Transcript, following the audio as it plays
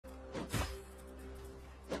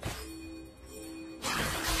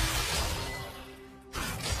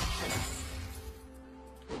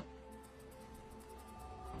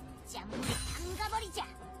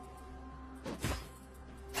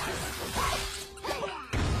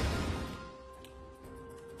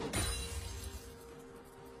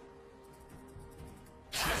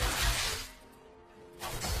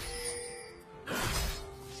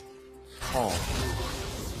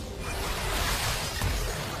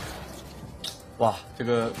哇，这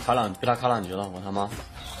个被他卡两局了，我他妈！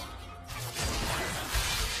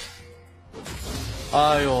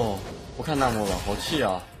哎呦，不看弹幕了，好气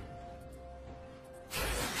啊！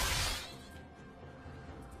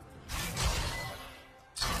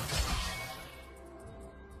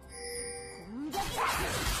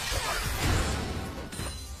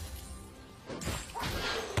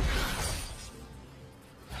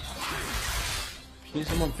凭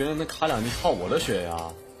什么别人能卡两局靠我的血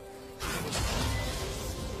呀？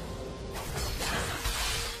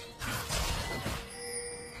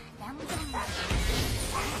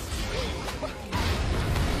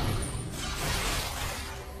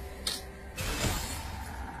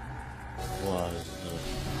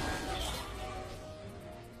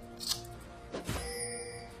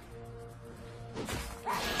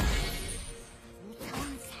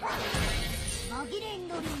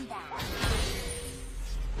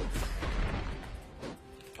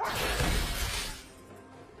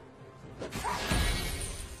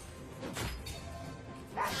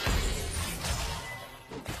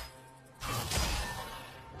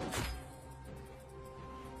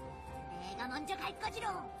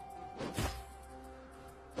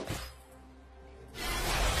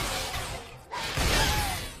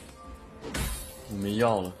我没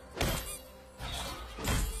药了，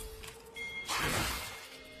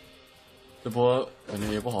这波感觉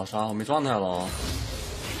也不好杀，我没状态了啊！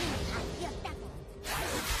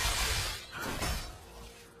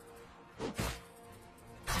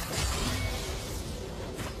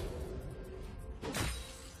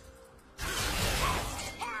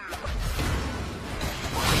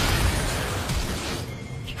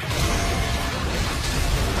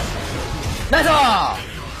来上！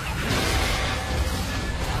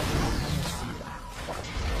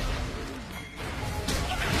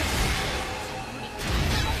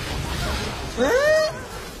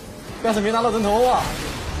要是没拿到人头啊！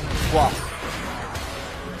哇！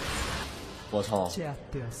我操！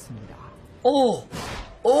哦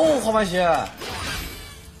哦，滑板鞋，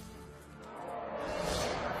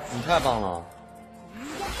你太棒了！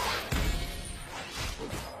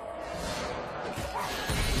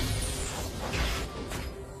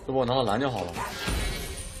这波我拿到蓝就好了。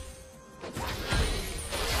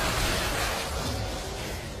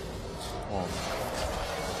哦。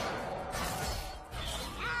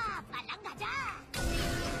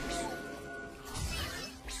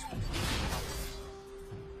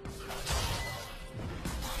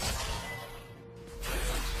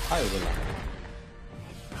还有个蓝。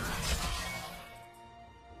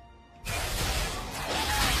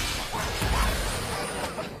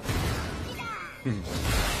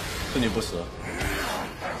是你不死。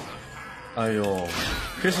哎呦，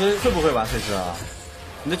崔斯会不会玩崔斯啊？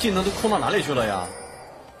你的技能都空到哪里去了呀？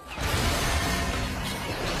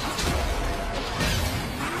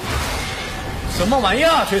什么玩意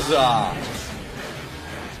儿，崔斯啊！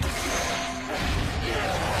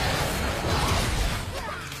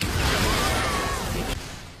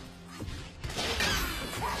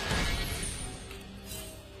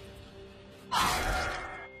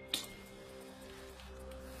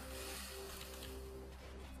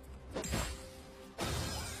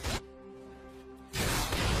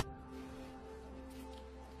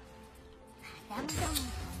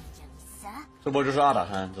这波就是二打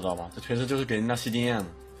3，知道吧？这确实就是给人家吸经验的。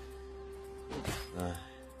哎。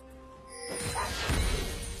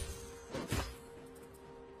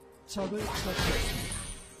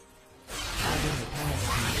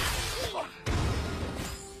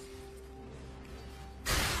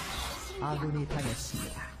아군이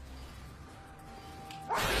당했습니다.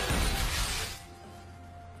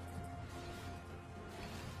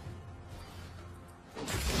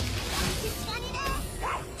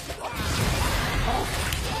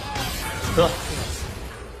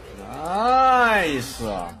 nice，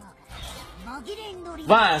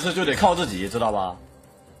 万事就得靠自己，知道吧？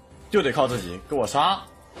就得靠自己，给我杀！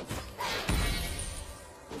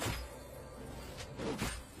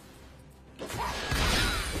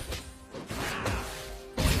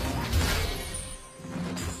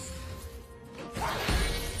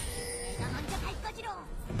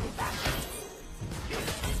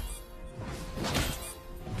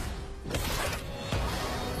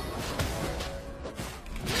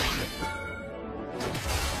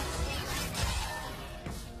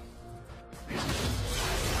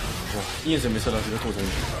硬是没射到这个兔中。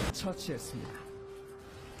 처치했습니다.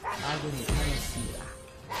 아군이 당했습니다.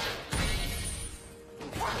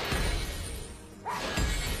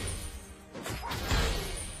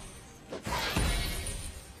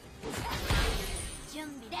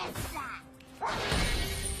 준비됐어.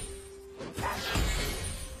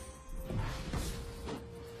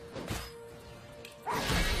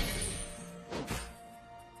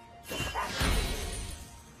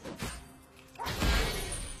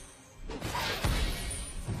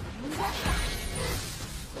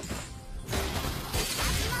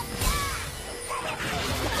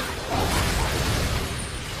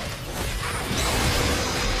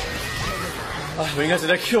 哎，我应该直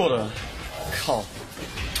接 Q 的，靠！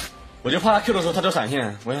我就怕他 Q 的时候他就闪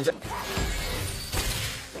现，我想这。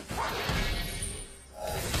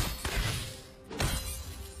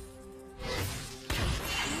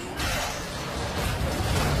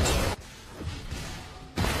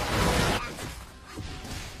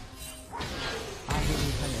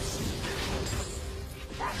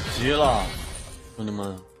急了，兄弟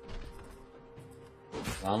们，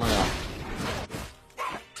完了呀！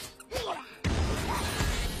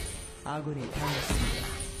 아군이 당했습니다.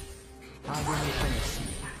 아군이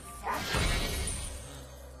당했습니다.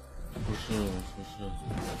 不是。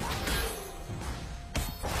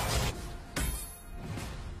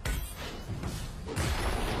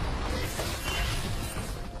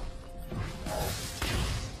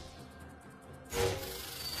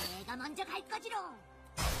 내가 먼저 갈 거지롱.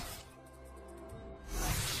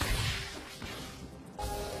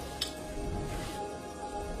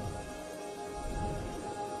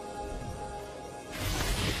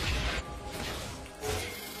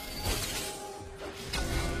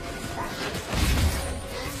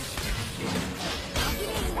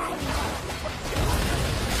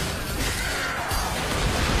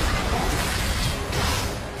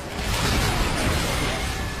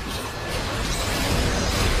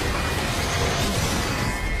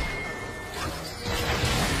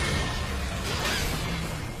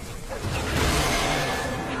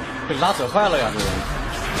 被拉扯坏了呀，这人！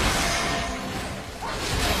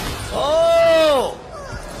哦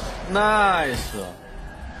 ，nice！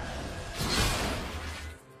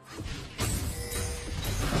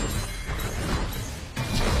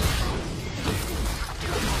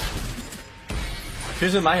 平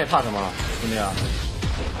时满血怕什么，兄弟啊？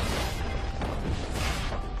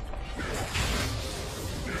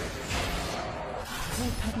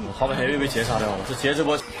我好把黑又被截杀掉了，这截这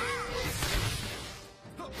波。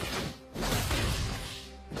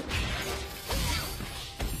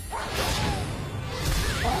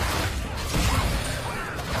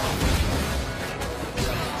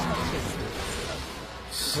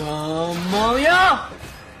 什么呀！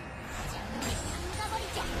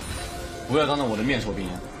不要当着我的面说兵。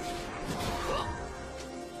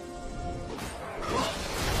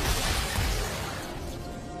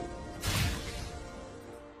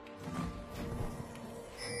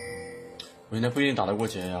我现在不一定打得过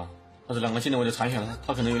杰呀，他这两个技能我就残血了，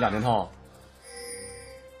他可能有2连套。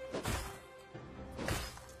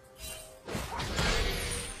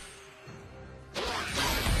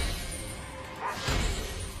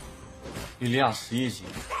莉莉娅11级，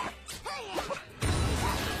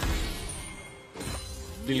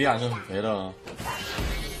莉莉娅是很肥的。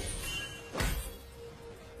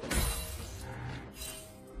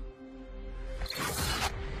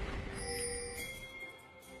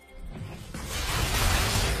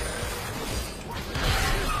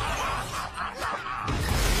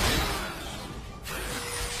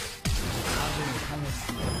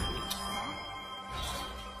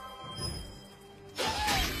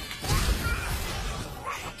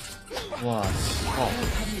와,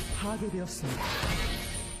 포탑이 파괴되었습니다.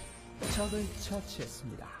 적을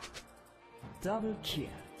처치했습니다. 더블킬.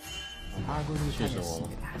 아군이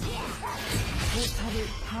당했습니다. 포탑을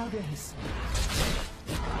파괴했습니다.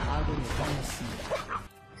 아군이 당했습니다.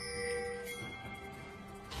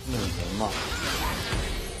 那有人吗？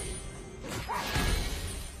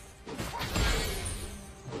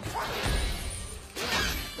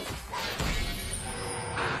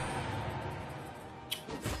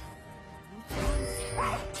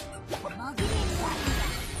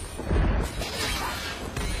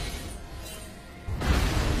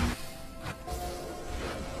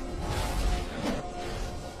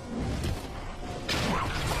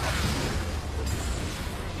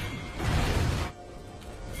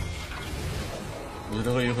 我觉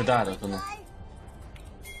得会会带的，真的。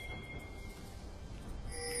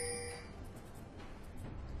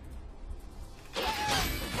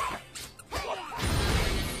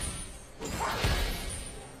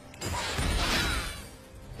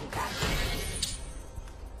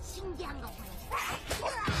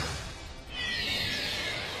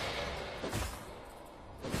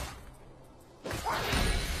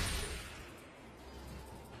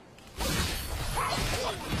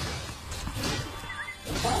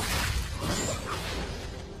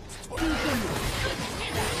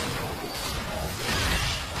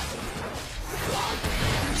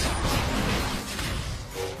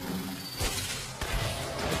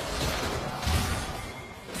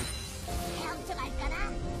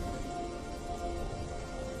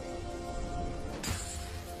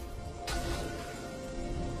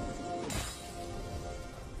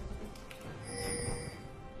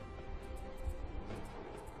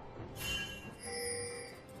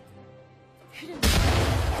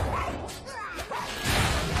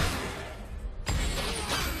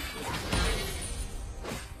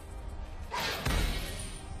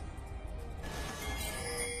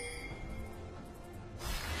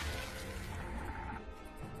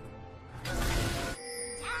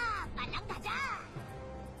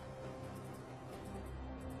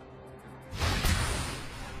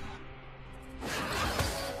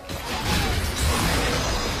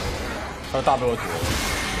他的 W 躲，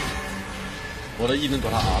我的 E 能躲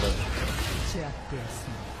他 R 的。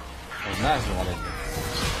 제압되었습니다. nice 我的。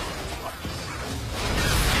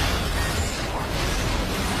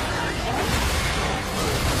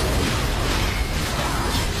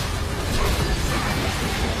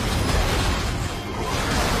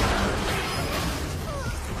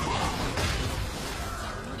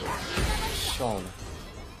笑呢？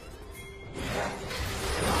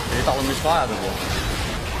这大龙没刷呀，这不？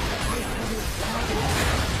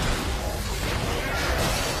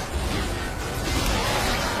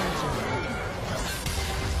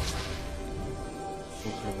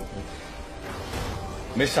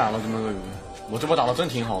没闪了这么个鱼，我这波打的真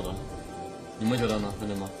挺好的，你们觉得呢，兄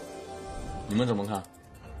弟们？你们怎么看？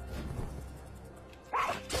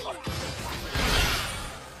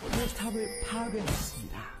 포탑을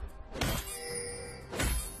파괴했습니다.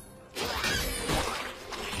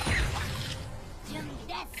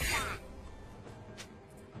 준비됐어.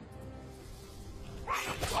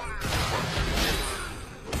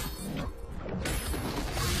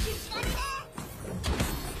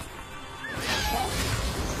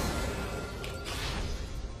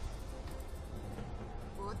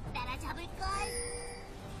 못 따라잡을 걸.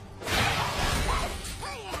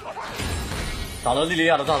 打了莉莉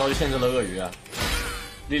娅的大招就限制了鳄鱼啊！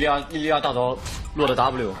莉莉娅大招落的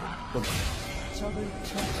W， 적을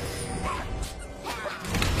처치했습니다.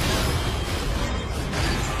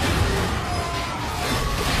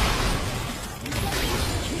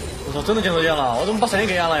 我操，真的见到烟了！我怎么把声音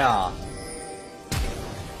给淹了呀？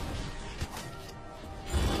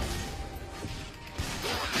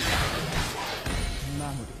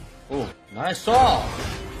 마무리. 哦 ，nice shot！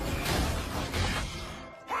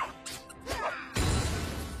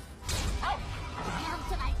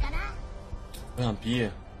 헤엄쳐갈까나? 我想逼。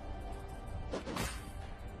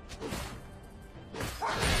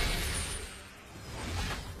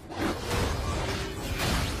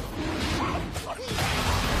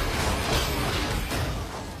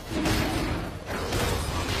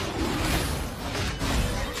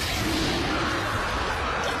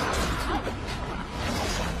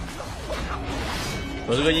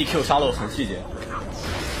 我这个 EQ 杀漏很细节。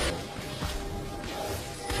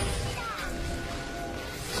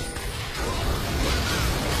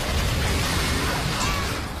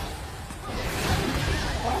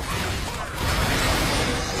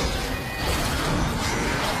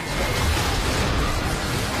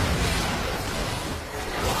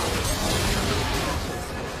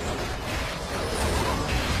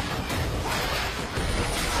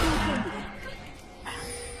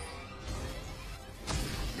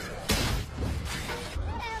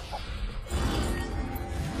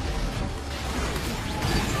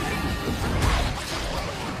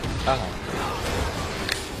太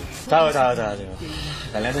好了，加油！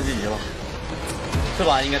咱连胜晋级了，这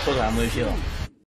把应该拖出 MVP 了。